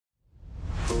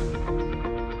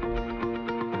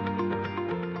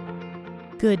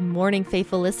Good morning,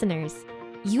 faithful listeners.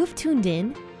 You have tuned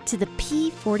in to the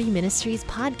P40 Ministries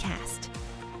podcast,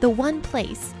 the one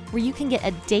place where you can get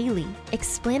a daily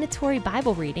explanatory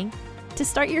Bible reading to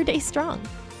start your day strong.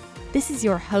 This is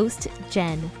your host,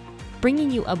 Jen, bringing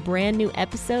you a brand new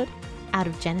episode out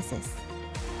of Genesis.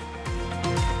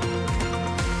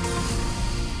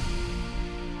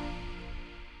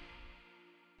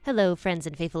 Hello, friends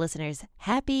and faithful listeners.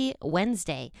 Happy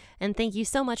Wednesday, and thank you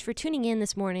so much for tuning in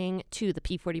this morning to the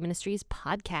P40 Ministries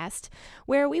podcast,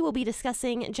 where we will be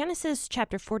discussing Genesis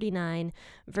chapter 49,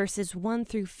 verses 1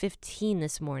 through 15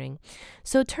 this morning.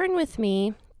 So turn with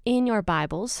me in your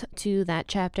Bibles to that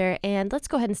chapter, and let's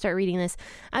go ahead and start reading this.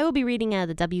 I will be reading out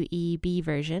of the WEB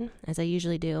version, as I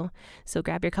usually do, so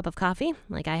grab your cup of coffee,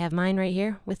 like I have mine right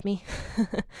here with me.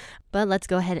 But let's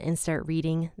go ahead and start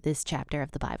reading this chapter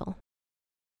of the Bible.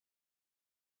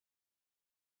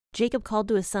 Jacob called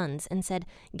to his sons and said,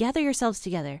 "Gather yourselves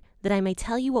together, that I may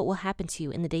tell you what will happen to you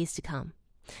in the days to come.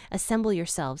 Assemble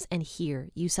yourselves and hear,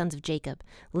 you sons of Jacob.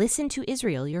 Listen to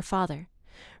Israel, your father.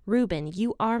 Reuben,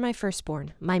 you are my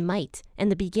firstborn, my might,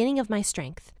 and the beginning of my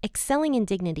strength, excelling in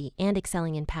dignity and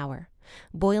excelling in power.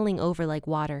 Boiling over like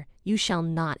water, you shall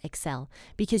not excel,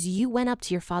 because you went up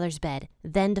to your father's bed,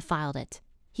 then defiled it.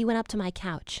 He went up to my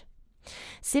couch.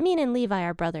 Simeon and Levi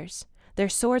are brothers. Their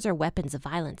swords are weapons of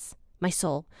violence. My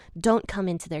soul, don't come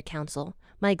into their council.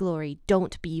 My glory,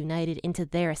 don't be united into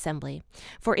their assembly.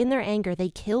 For in their anger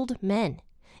they killed men.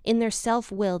 In their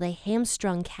self-will they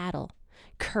hamstrung cattle.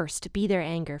 Cursed be their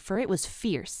anger, for it was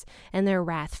fierce, and their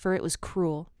wrath, for it was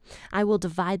cruel. I will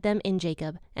divide them in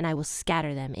Jacob, and I will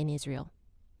scatter them in Israel.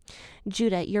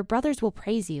 Judah, your brothers will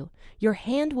praise you. Your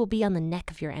hand will be on the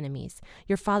neck of your enemies.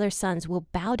 Your father's sons will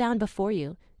bow down before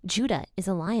you. Judah is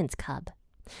a lion's cub.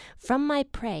 From my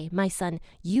prey, my son,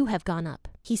 you have gone up.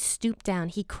 He stooped down,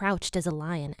 he crouched as a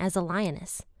lion, as a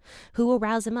lioness. Who will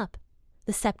rouse him up?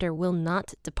 The scepter will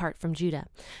not depart from Judah,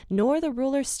 nor the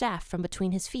ruler's staff from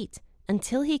between his feet,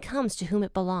 until he comes to whom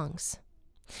it belongs.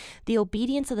 The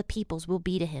obedience of the peoples will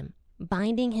be to him,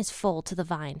 binding his foal to the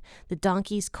vine, the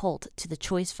donkey's colt to the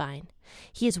choice vine.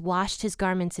 He has washed his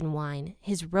garments in wine,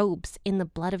 his robes in the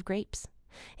blood of grapes.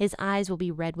 His eyes will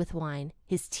be red with wine,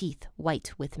 his teeth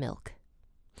white with milk.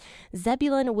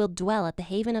 Zebulun will dwell at the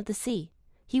haven of the sea.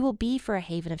 He will be for a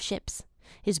haven of ships.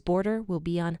 His border will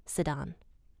be on Sidon.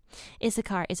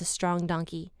 Issachar is a strong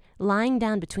donkey, lying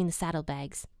down between the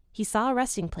saddlebags. He saw a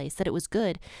resting place, that it was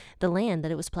good, the land,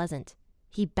 that it was pleasant.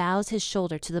 He bows his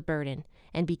shoulder to the burden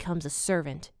and becomes a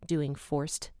servant doing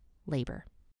forced labor.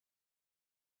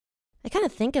 I kind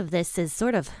of think of this as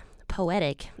sort of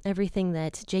poetic, everything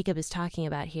that Jacob is talking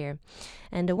about here.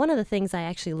 And one of the things I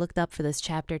actually looked up for this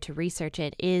chapter to research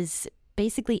it is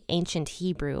basically ancient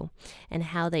Hebrew and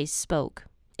how they spoke.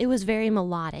 It was very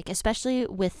melodic, especially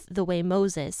with the way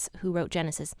Moses, who wrote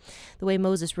Genesis, the way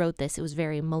Moses wrote this, it was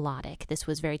very melodic. This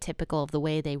was very typical of the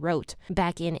way they wrote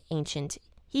back in ancient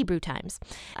Hebrew times.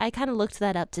 I kind of looked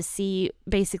that up to see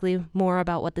basically more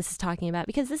about what this is talking about,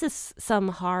 because this is some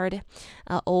hard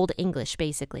old English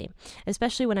basically,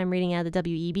 especially when I'm reading out of the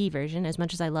WEB version. As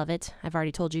much as I love it, I've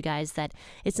already told you guys that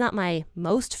it's not my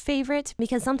most favorite,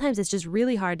 because sometimes it's just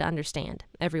really hard to understand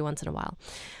every once in a while.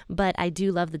 But I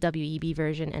do love the WEB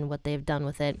version and what they've done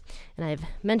with it, and I've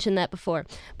mentioned that before.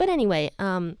 But anyway,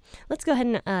 let's go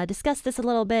ahead and discuss this a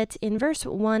little bit. In verse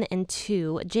 1 and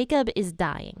 2, Jacob is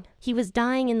dying. He was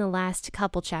dying in the last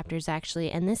couple chapters,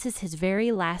 actually, and this is his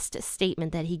very last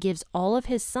statement that he gives all of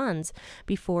his sons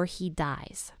before he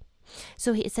dies.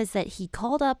 So it says that he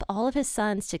called up all of his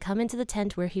sons to come into the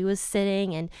tent where he was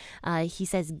sitting, and he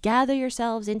says, "Gather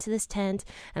yourselves into this tent,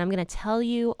 and I'm going to tell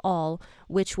you all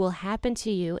which will happen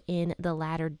to you in the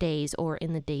latter days, or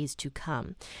in the days to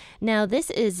come." Now, this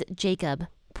is Jacob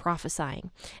prophesying,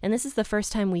 and this is the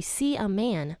first time we see a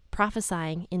man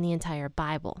prophesying in the entire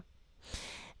Bible.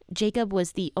 Jacob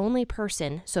was the only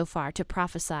person so far to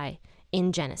prophesy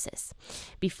in Genesis.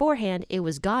 Beforehand, it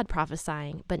was God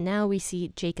prophesying, but now we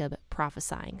see Jacob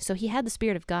prophesying. So he had the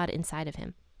Spirit of God inside of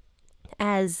him.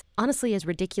 As honestly, as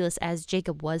ridiculous as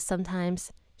Jacob was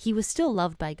sometimes, he was still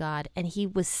loved by God, and he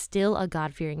was still a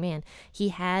God-fearing man. He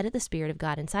had the Spirit of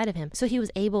God inside of him, so he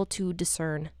was able to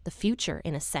discern the future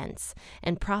in a sense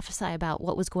and prophesy about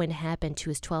what was going to happen to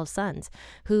his 12 sons,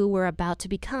 who were about to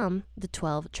become the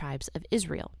 12 tribes of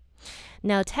Israel.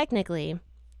 Now, technically,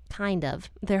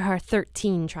 there are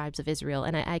 13 tribes of Israel,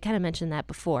 and I kind of mentioned that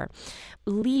before.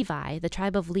 Levi, the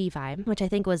tribe of Levi, which I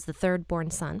think was the third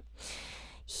born son,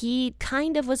 he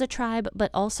kind of was a tribe, but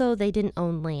also they didn't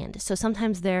own land. So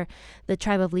sometimes the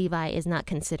tribe of Levi is not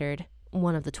considered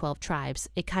one of the 12 tribes.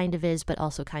 It kind of is, but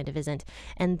also kind of isn't.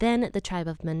 And then the tribe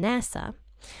of Manasseh,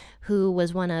 who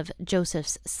was one of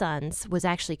Joseph's sons, was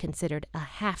actually considered a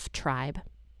half tribe.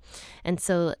 And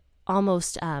so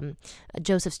almost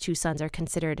Joseph's two sons are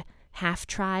considered half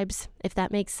tribes, if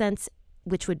that makes sense,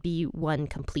 which would be one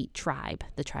complete tribe,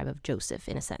 the tribe of Joseph,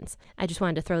 in a sense. I just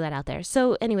wanted to throw that out there.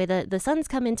 So anyway, the sons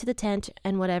come into the tent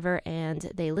and whatever,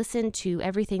 and they listen to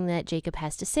everything that Jacob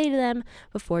has to say to them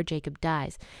before Jacob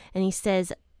dies. And he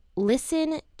says,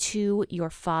 listen to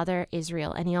your father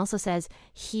Israel. And he also says,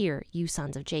 hear, you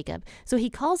sons of Jacob. So he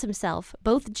calls himself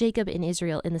both Jacob and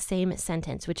Israel in the same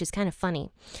sentence, which is kind of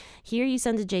funny. Hear, you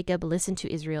sons of Jacob, listen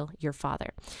to Israel, your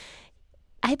father.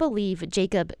 I believe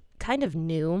Jacob kind of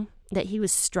knew that he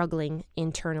was struggling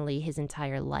internally his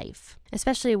entire life,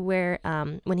 especially where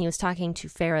when he was talking to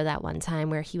Pharaoh that one time,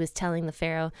 where he was telling the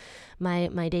Pharaoh,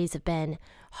 my days have been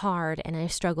hard and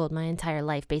I've struggled my entire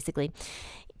life, basically.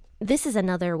 This is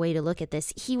another way to look at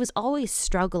this. He was always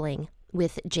struggling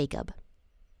with Jacob.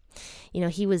 You know,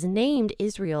 he was named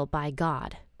Israel by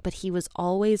God, but he was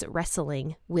always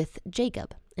wrestling with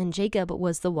Jacob. And Jacob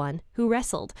was the one who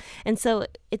wrestled. And so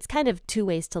it's kind of two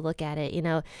ways to look at it. You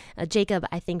know, Jacob,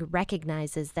 I think,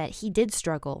 recognizes that he did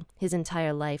struggle his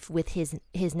entire life with his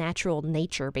natural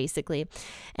nature, basically.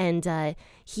 And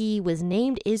he was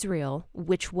named Israel,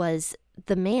 which was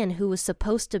the man who was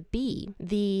supposed to be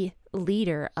the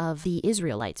leader of the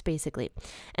Israelites, basically.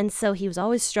 And so he was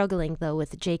always struggling, though,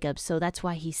 with Jacob. So that's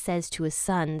why he says to his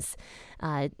sons,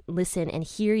 listen and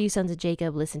hear, you sons of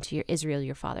Jacob, listen to your Israel,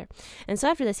 your father. And so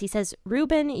after this, he says,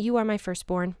 Reuben, you are my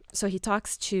firstborn. So he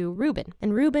talks to Reuben,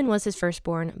 and Reuben was his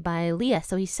firstborn by Leah.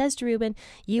 So he says to Reuben,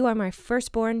 you are my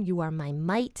firstborn, you are my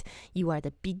might, you are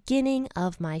the beginning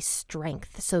of my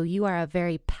strength. So you are a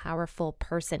very powerful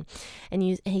person. And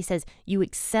he says, you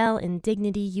excel in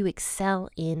dignity, you excel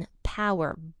in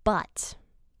power, but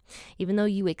even though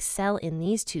you excel in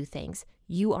these two things,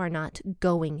 you are not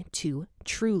going to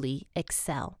truly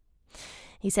excel.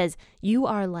 He says, you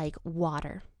are like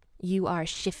water. You are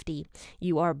shifty.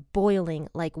 You are boiling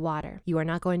like water. You are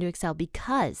not going to excel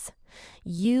because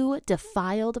you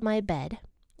defiled my bed.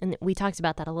 And we talked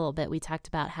about that a little bit. We talked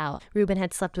about how Reuben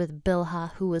had slept with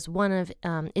Bilhah, who was one of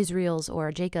Israel's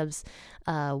or Jacob's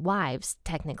wives,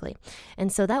 technically.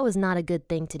 And so that was not a good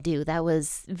thing to do. That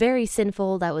was very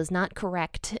sinful. That was not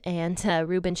correct. And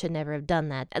Reuben should never have done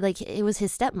that. Like, it was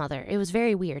his stepmother. It was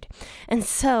very weird. And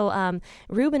so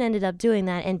Reuben ended up doing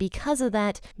that. And because of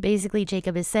that, basically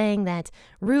Jacob is saying that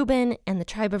Reuben and the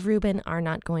tribe of Reuben are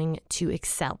not going to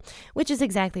excel, which is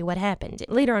exactly what happened.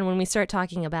 Later on, when we start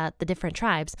talking about the different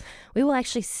tribes, we will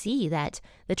actually see that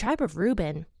the tribe of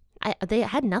Reuben, they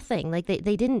had nothing. Like they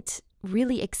didn't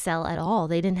really excel at all.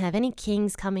 They didn't have any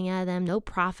kings coming out of them, no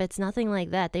prophets, nothing like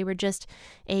that. They were just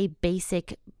a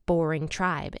basic, boring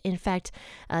tribe. In fact,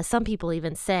 some people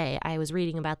even say, I was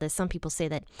reading about this, some people say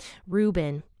that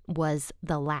Reuben was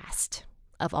the last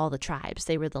of all the tribes.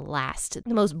 They were the last,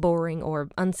 the most boring or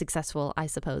unsuccessful, I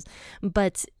suppose.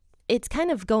 But it's kind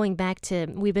of going back to,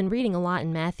 we've been reading a lot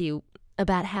in Matthew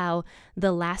about how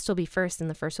the last will be first and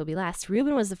the first will be last.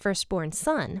 Reuben was the firstborn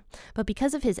son, but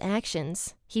because of his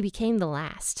actions, he became the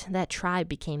last. That tribe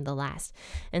became the last.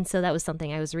 And so that was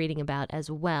something I was reading about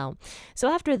as well. So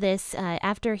after this,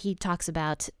 after he talks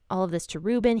about all of this to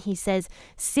Reuben, he says,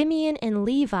 Simeon and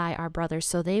Levi are brothers,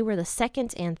 so they were the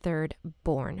second and third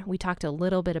born. We talked a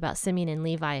little bit about Simeon and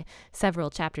Levi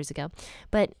several chapters ago,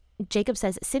 but Jacob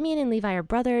says, Simeon and Levi are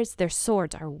brothers. Their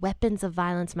swords are weapons of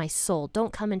violence. My soul,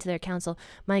 don't come into their council.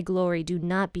 My glory, do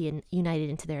not be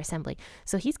united into their assembly.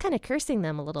 So he's kind of cursing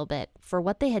them a little bit for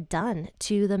what they had done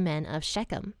to the men of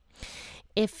Shechem.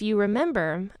 If you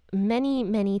remember, many,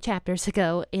 many chapters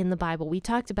ago in the Bible, we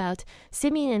talked about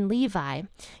Simeon and Levi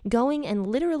going and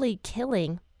literally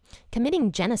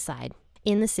committing genocide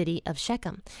in the city of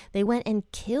Shechem. They went and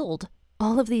killed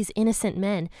all of these innocent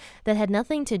men that had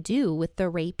nothing to do with the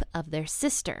rape of their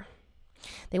sister.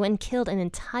 They went and killed an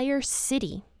entire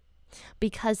city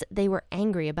because they were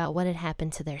angry about what had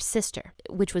happened to their sister,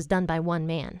 which was done by one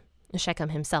man, Shechem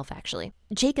himself, actually.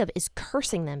 Jacob is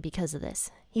cursing them because of this.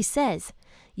 He says,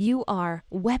 you are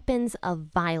weapons of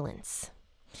violence.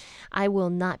 I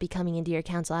will not be coming into your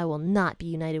council. I will not be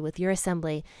united with your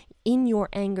assembly. In your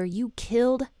anger, you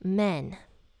killed men.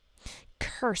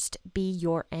 Cursed be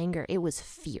your anger. It was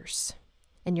fierce,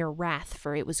 and your wrath,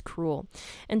 for it was cruel.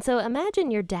 And so imagine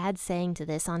your dad saying to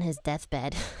this on his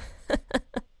deathbed.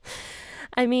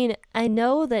 I mean, I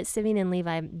know that Simeon and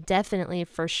Levi definitely,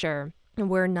 for sure,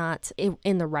 were not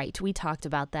in the right. We talked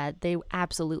about that. They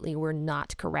absolutely were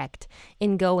not correct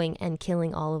in going and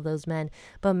killing all of those men.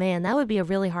 But man, that would be a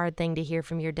really hard thing to hear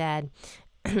from your dad.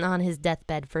 on his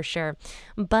deathbed for sure.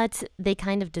 But they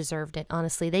kind of deserved it,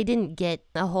 honestly. They didn't get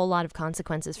a whole lot of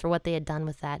consequences for what they had done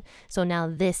with that. So now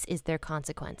this is their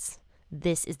consequence.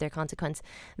 This is their consequence,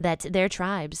 that their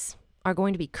tribes are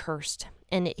going to be cursed.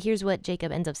 And here's what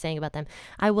Jacob ends up saying about them.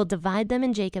 I will divide them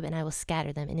in Jacob and I will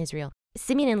scatter them in Israel.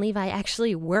 Simeon and Levi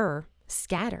actually were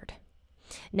scattered.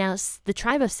 Now, the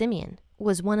tribe of Simeon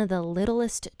was one of the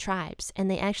littlest tribes, and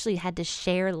they actually had to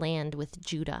share land with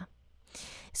Judah.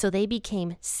 So they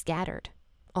became scattered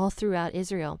all throughout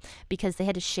Israel because they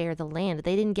had to share the land.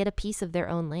 They didn't get a piece of their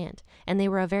own land, and they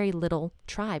were a very little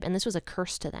tribe, and this was a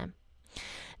curse to them.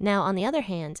 Now, on the other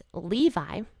hand,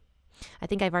 Levi, I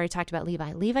think I've already talked about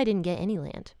Levi. Levi didn't get any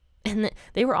land, and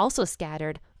they were also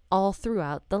scattered all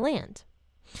throughout the land.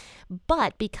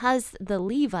 But because the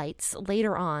Levites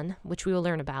later on, which we will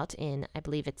learn about in, I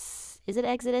believe is it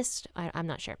Exodus? I'm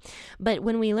not sure. But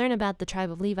when we learn about the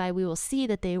tribe of Levi, we will see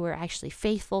that they were actually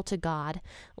faithful to God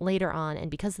later on.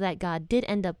 And because of that, God did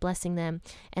end up blessing them,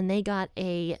 and they got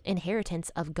a inheritance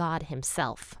of God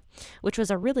himself, which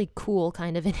was a really cool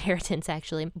kind of inheritance,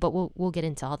 actually. But we'll get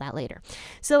into all that later.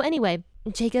 So anyway,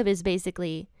 Jacob is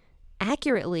basically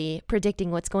accurately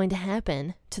predicting what's going to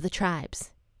happen to the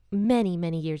tribes many,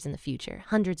 many years in the future,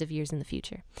 hundreds of years in the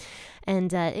future.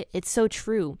 And it's so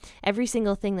true. Every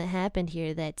single thing that happened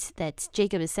here that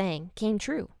Jacob is saying came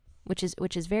true, which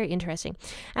is very interesting.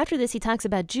 After this, he talks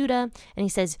about Judah, and he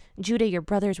says, Judah, your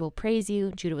brothers will praise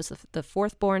you. Judah was the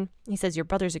fourth born. He says, your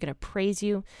brothers are going to praise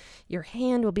you. Your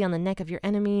hand will be on the neck of your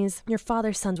enemies. Your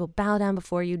father's sons will bow down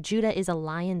before you. Judah is a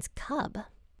lion's cub.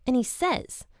 And he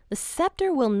says, the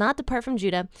scepter will not depart from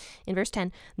Judah, in verse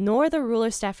 10, nor the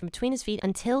ruler's staff from between his feet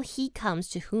until he comes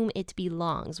to whom it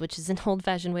belongs, which is an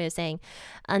old-fashioned way of saying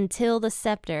until the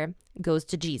scepter goes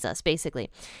to Jesus, basically.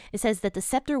 It says that the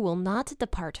scepter will not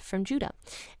depart from Judah.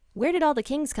 Where did all the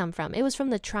kings come from? It was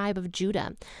from the tribe of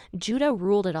Judah. Judah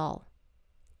ruled it all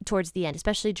towards the end,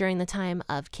 especially during the time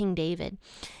of King David.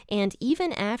 And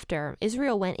even after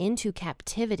Israel went into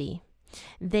captivity,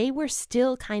 they were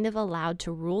still kind of allowed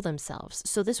to rule themselves.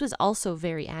 So this was also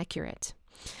very accurate.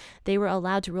 They were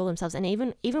allowed to rule themselves. And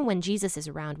even when Jesus is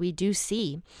around, we do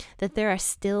see that there are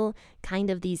still kind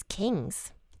of these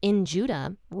kings in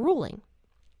Judah ruling.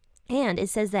 And it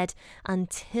says that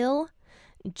until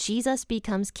Jesus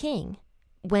becomes king,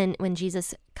 when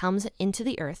Jesus comes into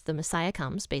the earth, the Messiah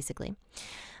comes, basically,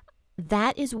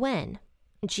 that is when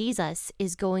Jesus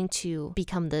is going to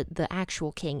become the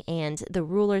actual king, and the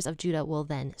rulers of Judah will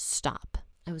then stop.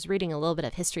 I was reading a little bit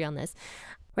of history on this.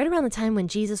 Right around the time when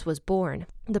Jesus was born,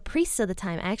 the priests of the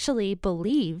time actually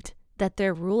believed that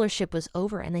their rulership was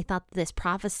over, and they thought this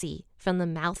prophecy from the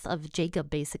mouth of Jacob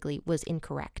basically was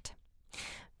incorrect.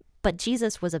 But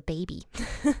Jesus was a baby,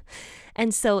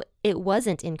 and so it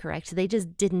wasn't incorrect. They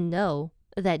just didn't know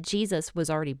that Jesus was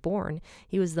already born.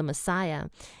 He was the Messiah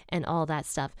and all that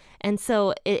stuff. And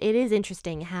so it is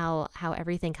interesting how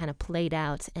everything kind of played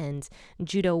out, and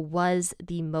Judah was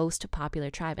the most popular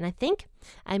tribe. And I think,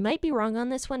 I might be wrong on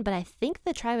this one, but I think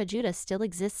the tribe of Judah still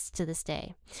exists to this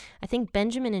day. I think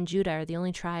Benjamin and Judah are the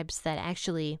only tribes that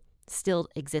actually still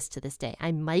exist to this day.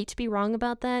 I might be wrong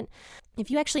about that. If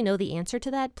you actually know the answer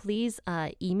to that, please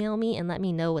email me and let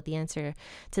me know what the answer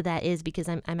to that is, because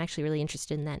I'm actually really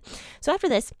interested in that. So after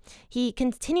this, he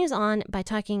continues on by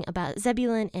talking about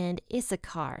Zebulun and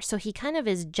Issachar. So he kind of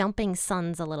is jumping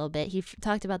sons a little bit. He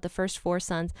talked about the first 4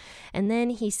 sons, and then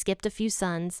he skipped a few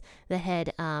sons that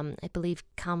had, I believe,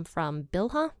 come from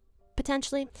Bilhah,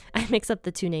 potentially. I mix up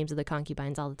the 2 names of the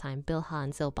concubines all the time, Bilhah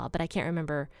and Zilpah, but I can't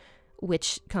remember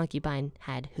which concubine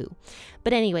had who.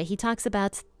 But anyway, he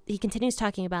continues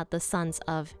talking about the sons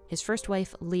of his first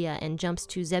wife, Leah, and jumps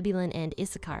to Zebulun and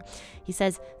Issachar. He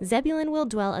says, Zebulun will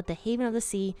dwell at the haven of the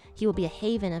sea. He will be a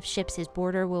haven of ships. His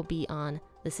border will be on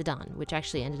the Sidon, which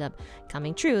actually ended up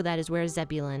coming true. That is where the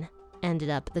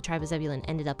tribe of Zebulun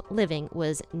ended up living,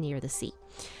 was near the sea.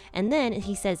 And then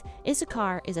he says,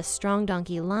 Issachar is a strong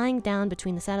donkey lying down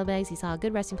between the saddlebags. He saw a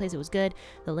good resting place. It was good.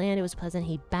 The land, it was pleasant.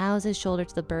 He bows his shoulder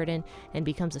to the burden and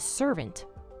becomes a servant,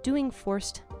 doing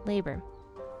forced labor.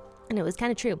 And it was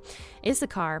kind of true.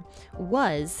 Issachar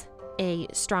was a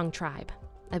strong tribe.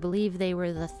 I believe they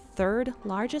were the 3rd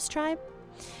largest tribe.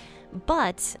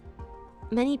 But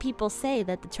many people say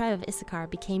that the tribe of Issachar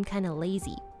became kind of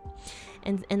lazy.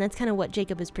 And that's kind of what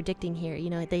Jacob is predicting here. You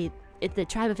know, the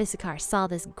tribe of Issachar saw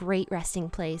this great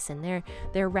resting place, and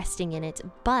they're resting in it.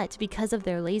 But because of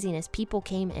their laziness, people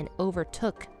came and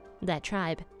overtook that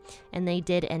tribe, and they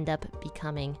did end up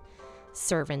becoming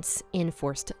servants in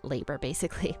forced labor,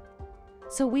 basically.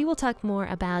 So we will talk more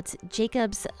about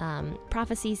Jacob's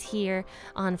prophecies here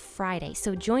on Friday.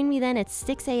 So join me then at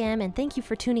 6 a.m. and thank you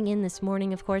for tuning in this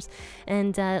morning, of course.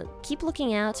 And keep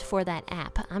looking out for that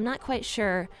app. I'm not quite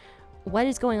sure what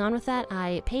is going on with that.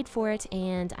 I paid for it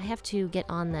and I have to get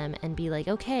on them and be like,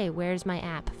 okay, where's my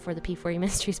app for the P40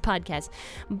 Ministries podcast?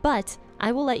 But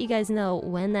I will let you guys know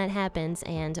when that happens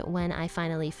and when I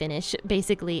finally finish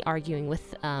basically arguing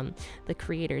with the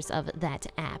creators of that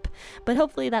app. But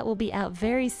hopefully that will be out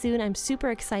very soon. I'm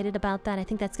super excited about that. I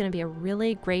think that's going to be a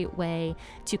really great way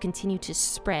to continue to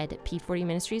spread P40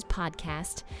 Ministries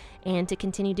podcast and to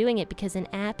continue doing it, because an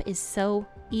app is so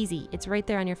easy. It's right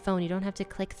there on your phone. You don't have to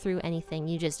click through anything.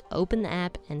 You just open the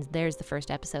app and there's the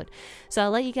first episode. So I'll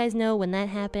let you guys know when that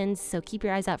happens, so keep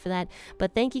your eyes out for that.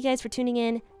 But thank you guys for tuning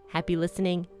in. Happy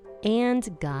listening,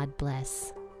 and God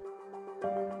bless.